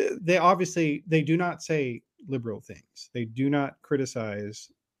they do not say liberal things. They do not criticize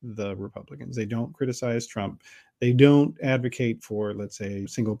the Republicans. They don't criticize Trump. They don't advocate for, let's say,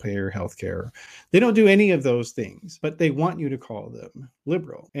 single payer healthcare. They don't do any of those things, but they want you to call them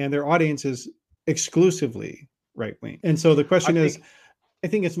liberal. And their audience is exclusively right wing. And so the question is, I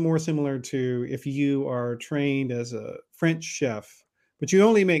think it's more similar to if you are trained as a French chef, but you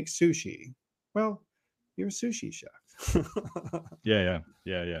only make sushi. Well, you're a sushi chef. Yeah.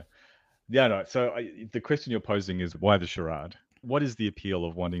 No. So the question you're posing is, why the charade? What is the appeal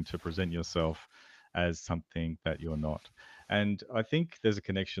of wanting to present yourself as something that you're not? And I think there's a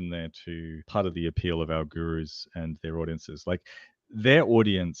connection there to part of the appeal of our gurus and their audiences. Like, their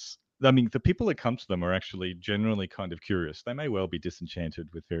audience, I mean, the people that come to them are actually generally kind of curious. They may well be disenchanted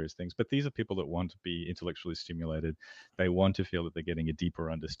with various things, but these are people that want to be intellectually stimulated. They want to feel that they're getting a deeper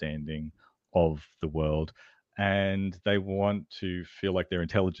understanding of the world. And they want to feel like their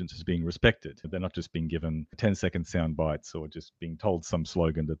intelligence is being respected. They're not just being given 10-second sound bites or just being told some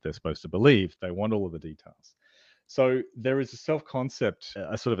slogan that they're supposed to believe. They want all of the details. So there is a self-concept,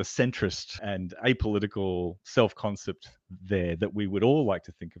 a sort of a centrist and apolitical self-concept there that we would all like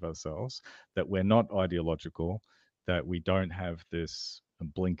to think of ourselves, that we're not ideological, that we don't have this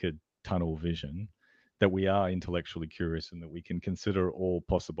blinkered tunnel vision, that we are intellectually curious, and that we can consider all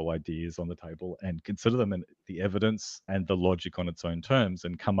possible ideas on the table and consider them in the evidence and the logic on its own terms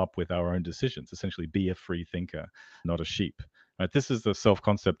and come up with our own decisions, essentially be a free thinker, not a sheep. Right? This is the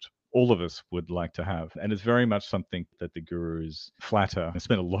self-concept all of us would like to have. And it's very much something that the gurus flatter and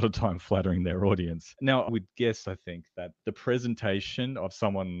spend a lot of time flattering their audience. Now, I would guess, I think, that the presentation of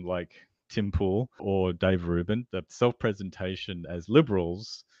someone like Tim Pool or Dave Rubin, the self-presentation as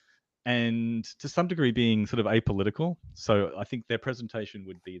liberals, and to some degree being sort of apolitical. So I think their presentation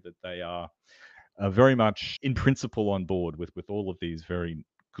would be that they are very much in principle on board with all of these very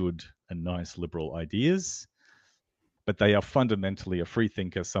good and nice liberal ideas, but they are fundamentally a free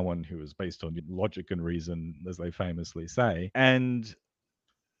thinker, someone who is based on logic and reason, as they famously say. And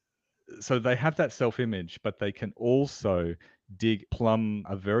so they have that self-image, but they can also plumb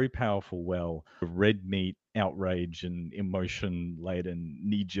a very powerful well of red meat outrage and emotion laden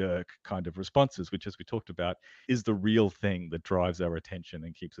knee jerk kind of responses, which, as we talked about, is the real thing that drives our attention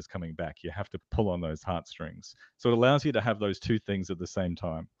and keeps us coming back. You have to pull on those heartstrings. So it allows you to have those two things at the same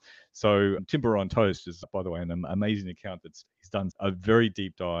time. So Timber on Toast is, by the way, an amazing account that's he's done a very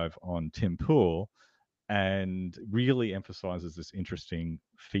deep dive on Tim Pool and really emphasizes this interesting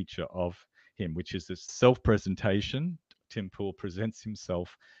feature of him, which is this self-presentation. Tim Pool presents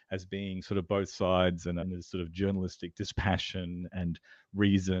himself as being sort of both sides and this sort of journalistic dispassion and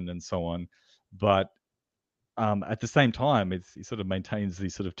reason and so on. But at the same time, he sort of maintains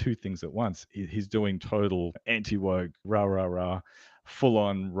these sort of two things at once. He's doing total anti-woke, rah, rah, rah,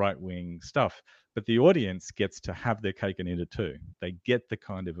 full-on right-wing stuff. But the audience gets to have their cake and eat it too. They get the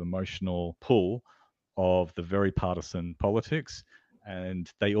kind of emotional pull of the very partisan politics. And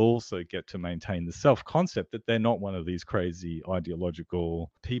they also get to maintain the self-concept that they're not one of these crazy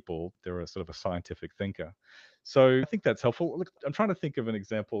ideological people. They're a sort of a scientific thinker. So I think that's helpful. Look, I'm trying to think of an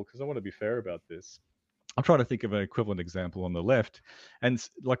example because I want to be fair about this. I'm trying to think of an equivalent example on the left. And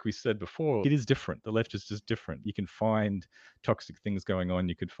like we said before, it is different. The left is just different. You can find toxic things going on,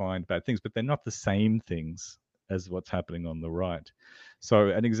 you could find bad things, but they're not the same things as what's happening on the right. So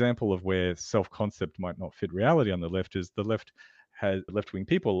an example of where self-concept might not fit reality on the left is the left-wing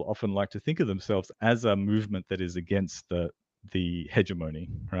people often like to think of themselves as a movement that is against the hegemony,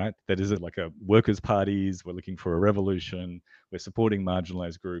 right? That is like a workers' parties. We're looking for a revolution. We're supporting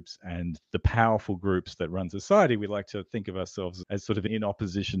marginalized groups and the powerful groups that run society. We like to think of ourselves as sort of in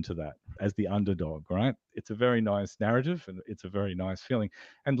opposition to that, as the underdog, right? It's a very nice narrative and it's a very nice feeling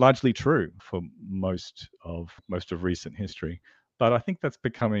and largely true for most of recent history. But I think that's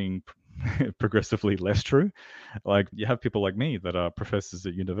becoming progressively less true. Like you have people like me that are professors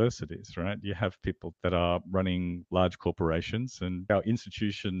at universities, right? You have people that are running large corporations and our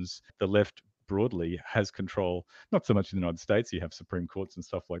institutions, the left broadly has control, not so much in the United States. You have Supreme Courts and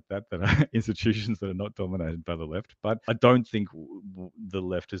stuff like that are institutions that are not dominated by the left. But I don't think the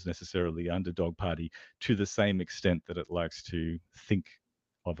left is necessarily the underdog party to the same extent that it likes to think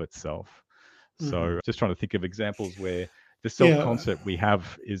of itself. So just trying to think of examples where the self-concept we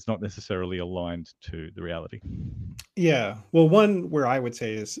have is not necessarily aligned to the reality. Yeah. Well, one where I would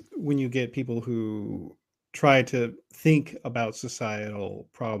say is when you get people who try to think about societal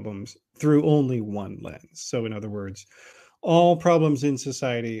problems through only one lens. So, in other words, all problems in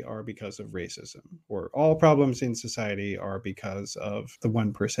society are because of racism, or all problems in society are because of the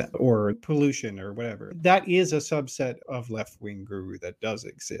 1%, or pollution, or whatever. That is a subset of left-wing guru that does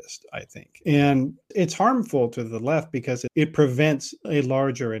exist, I think. And it's harmful to the left because it prevents a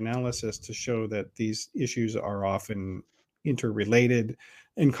larger analysis to show that these issues are often interrelated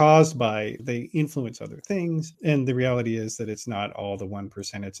and caused by, they influence other things. And the reality is that it's not all the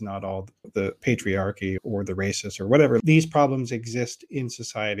 1%, it's not all the patriarchy or the racists or whatever. These problems exist in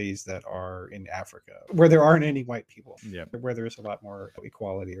societies that are in Africa, where there aren't any white people, where there's a lot more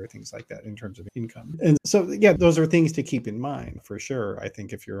equality or things like that in terms of income. And so, yeah, those are things to keep in mind for sure, I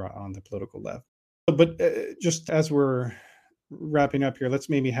think, if you're on the political left. But just as we're wrapping up here, let's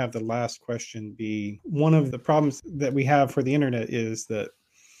maybe have the last question be, one of the problems that we have for the internet is that,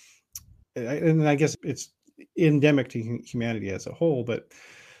 and I guess it's endemic to humanity as a whole, but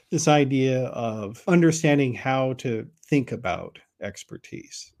this idea of understanding how to think about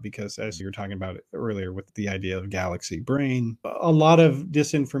expertise. Because as you were talking about earlier with the idea of galaxy brain, a lot of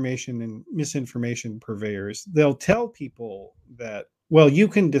disinformation and misinformation purveyors, they'll tell people that, well, you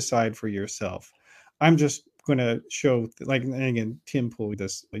can decide for yourself. I'm just going to show, like, and again, Tim Pool,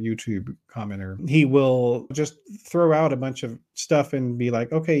 this YouTube commenter, he will just throw out a bunch of stuff and be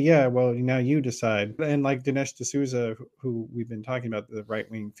like, okay, yeah, well, now you decide. And like Dinesh D'Souza, who we've been talking about, the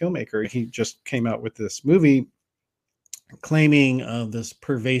right-wing filmmaker, he just came out with this movie claiming this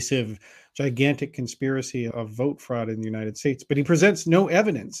pervasive, gigantic conspiracy of vote fraud in the United States, but he presents no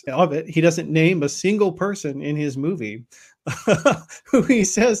evidence of it. He doesn't name a single person in his movie who he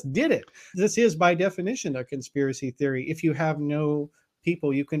says did it. This is by definition a conspiracy theory if you have no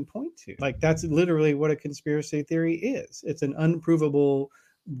people you can point to. Like, that's literally what a conspiracy theory is. It's an unprovable,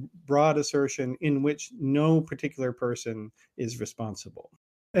 broad assertion in which no particular person is responsible.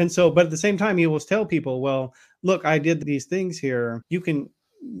 And so, but at the same time, he will tell people, well, look, I did these things here. You can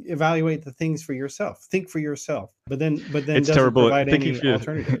evaluate the things for yourself. Think for yourself. But then it's doesn't terrible provide any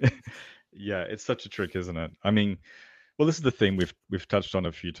alternative. Yeah, it's such a trick, isn't it? I mean, well, this is the thing we've touched on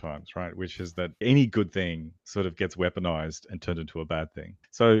a few times, right? Which is that any good thing sort of gets weaponized and turned into a bad thing.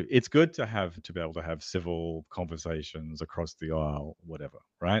 So it's good to be able to have civil conversations across the aisle, whatever,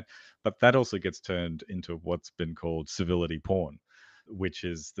 right? But that also gets turned into what's been called civility porn, which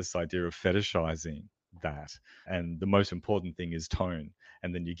is this idea of fetishizing that. And the most important thing is tone.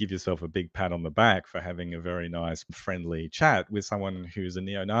 And then you give yourself a big pat on the back for having a very nice, friendly chat with someone who's a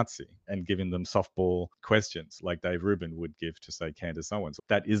neo-Nazi and giving them softball questions like Dave Rubin would give to, say, Candace Owens.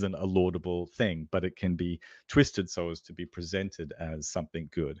 That isn't a laudable thing, but it can be twisted so as to be presented as something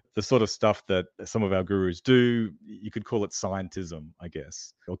good. The sort of stuff that some of our gurus do, you could call it scientism, I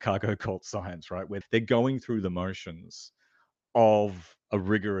guess, or cargo cult science, right? Where they're going through the motions of a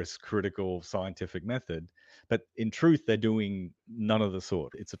rigorous critical scientific method, but in truth they're doing none of the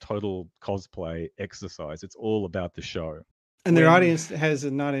sort. It's a total cosplay exercise. It's all about the show, and their audience has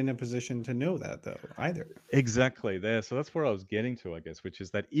not in a position to know that though either. Exactly there. So that's where I was getting to, I guess, which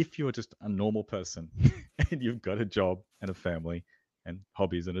is that if you're just a normal person and you've got a job and a family and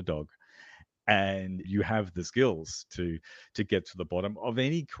hobbies and a dog, and you have the skills to get to the bottom of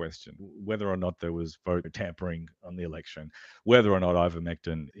any question, whether or not there was vote tampering on the election, whether or not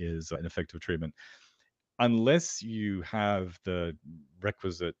ivermectin is an effective treatment, unless you have the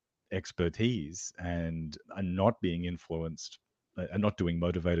requisite expertise and are not being influenced and not doing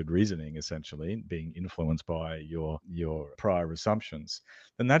motivated reasoning, essentially being influenced by your prior assumptions,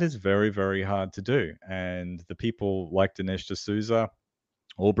 then that is very, very hard to do. And the people like Dinesh D'Souza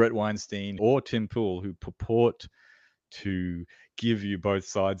or Brett Weinstein or Tim Pool, who purport to give you both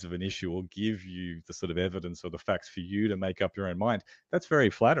sides of an issue or give you the sort of evidence or the facts for you to make up your own mind, that's very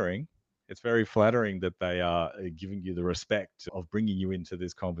flattering. It's very flattering that they are giving you the respect of bringing you into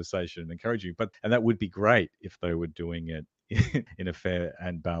this conversation and encouraging you. And that would be great if they were doing it in a fair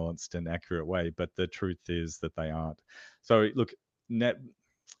and balanced and accurate way. But the truth is that they aren't. So look,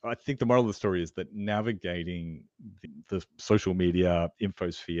 I think the moral of the story is that navigating the social media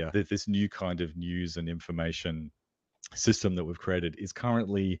infosphere, this new kind of news and information system that we've created is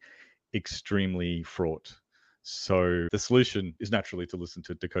currently extremely fraught. So the solution is naturally to listen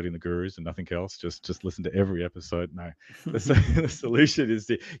to Decoding the Gurus and nothing else. Just listen to every episode. No, the solution is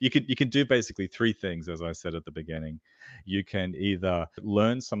you can do basically three things, as I said at the beginning. You can either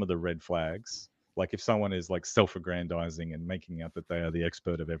learn some of the red flags. Like if someone is like self-aggrandizing and making out that they are the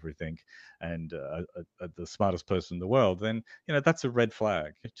expert of everything and the smartest person in the world, then that's a red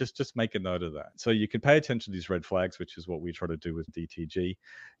flag. Just make a note of that. So you can pay attention to these red flags, which is what we try to do with DTG.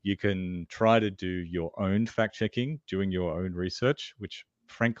 You can try to do your own fact-checking, doing your own research, which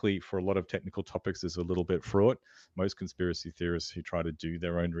frankly, for a lot of technical topics is a little bit fraught. Most conspiracy theorists who try to do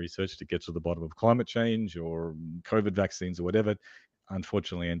their own research to get to the bottom of climate change or COVID vaccines or whatever,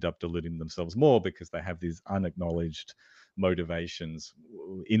 unfortunately end up deluding themselves more because they have these unacknowledged motivations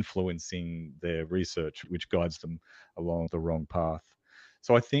influencing their research, which guides them along the wrong path.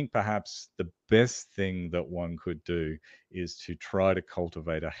 So I think perhaps the best thing that one could do is to try to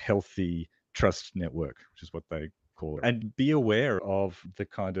cultivate a healthy trust network, which is what they call it, and be aware of the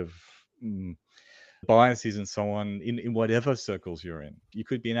kind of biases and so on in whatever circles you're in. You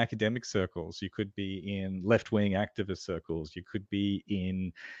could be in academic circles, you could be in left-wing activist circles, you could be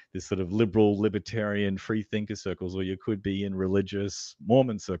in this sort of liberal, libertarian, free thinker circles, or you could be in religious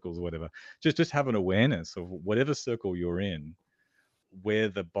Mormon circles or whatever. Just have an awareness of whatever circle you're in, where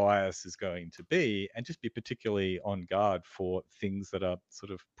the bias is going to be, and just be particularly on guard for things that are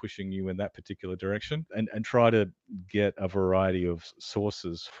sort of pushing you in that particular direction, and try to get a variety of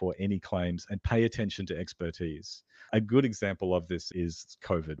sources for any claims and pay attention to expertise. A good example of this is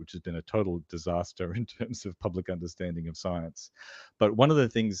COVID, which has been a total disaster in terms of public understanding of science. But one of the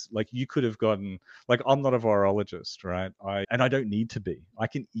things, like you could have gotten, like I'm not a virologist, right? I don't need to be. I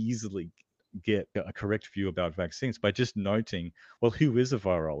can easily get a correct view about vaccines by just noting, well, who is a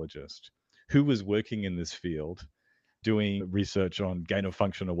virologist? Who was working in this field, doing research on gain of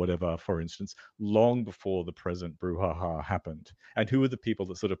function or whatever, for instance, long before the present brouhaha happened? And who are the people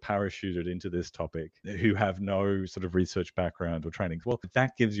that sort of parachuted into this topic who have no sort of research background or training? Well,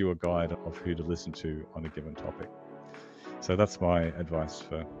 that gives you a guide of who to listen to on a given topic. So that's my advice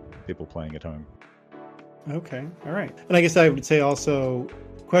for people playing at home. Okay. All right. And I guess I would say also,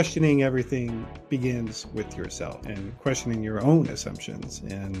 questioning everything begins with yourself and questioning your own assumptions.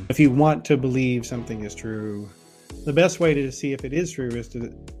 And if you want to believe something is true, the best way to see if it is true is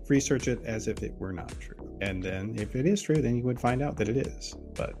to research it as if it were not true. And then if it is true, then you would find out that it is.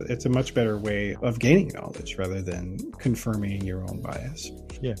 But it's a much better way of gaining knowledge rather than confirming your own bias.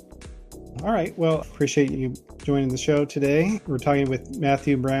 Yeah. All right. Well, appreciate you joining the show today. We're talking with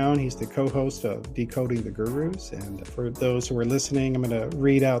Matthew Brown. He's the co-host of Decoding the Gurus. And for those who are listening, I'm going to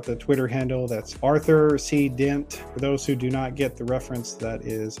read out the Twitter handle. That's Arthur C. Dent. For those who do not get the reference, that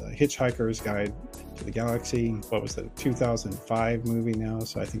is a Hitchhiker's Guide of the Galaxy. What was the 2005 movie now?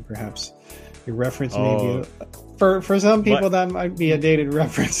 So I think perhaps your reference may be for some people that might be a dated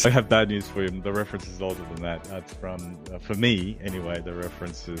reference. I have bad news for you. The reference is older than that. That's from for me anyway. The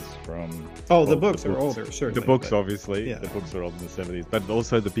reference is from the books are older. Certainly, the books obviously. The books are older in the 70s, but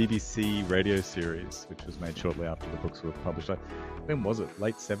also the BBC radio series, which was made shortly after the books were published. When was it?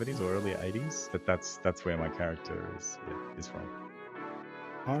 Late 70s or early 80s? But that's where my character is from.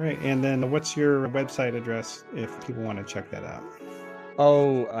 All right, and then what's your website address if people want to check that out?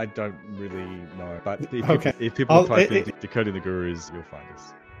 Oh, I don't really know. But if people type in Decoding the Gurus, you'll find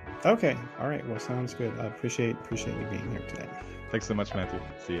us. Okay. All right. Well, sounds good. I appreciate you being here today. Thanks so much, Matthew.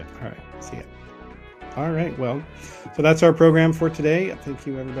 See ya. All right. See ya. All right. Well, so that's our program for today. Thank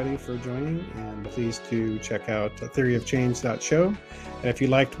you, everybody, for joining. And please do check out theoryofchange.show. And if you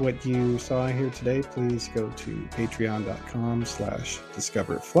liked what you saw here today, please go to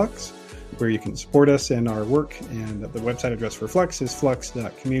patreon.com/discoverflux, where you can support us in our work. And the website address for Flux is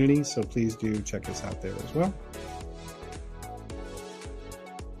flux.community. So please do check us out there as well.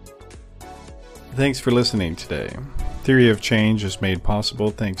 Thanks for listening today. Theory of Change is made possible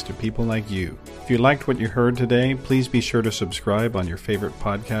thanks to people like you. If you liked what you heard today, please be sure to subscribe on your favorite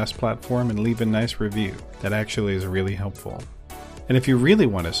podcast platform and leave a nice review. That actually is really helpful. And if you really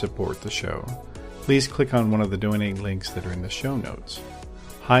want to support the show, please click on one of the donate links that are in the show notes.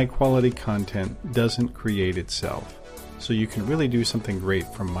 High quality content doesn't create itself, so you can really do something great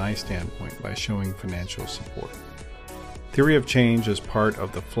from my standpoint by showing financial support. Theory of Change is part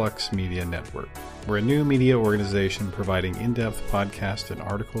of the Flux Media Network. We're a new media organization providing in-depth podcasts and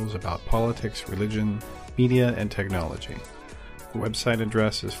articles about politics, religion, media, and technology. The website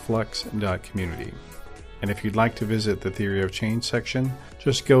address is flux.community. And if you'd like to visit the Theory of Change section,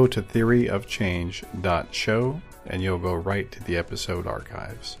 just go to theoryofchange.show and you'll go right to the episode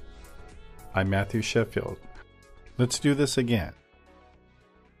archives. I'm Matthew Sheffield. Let's do this again.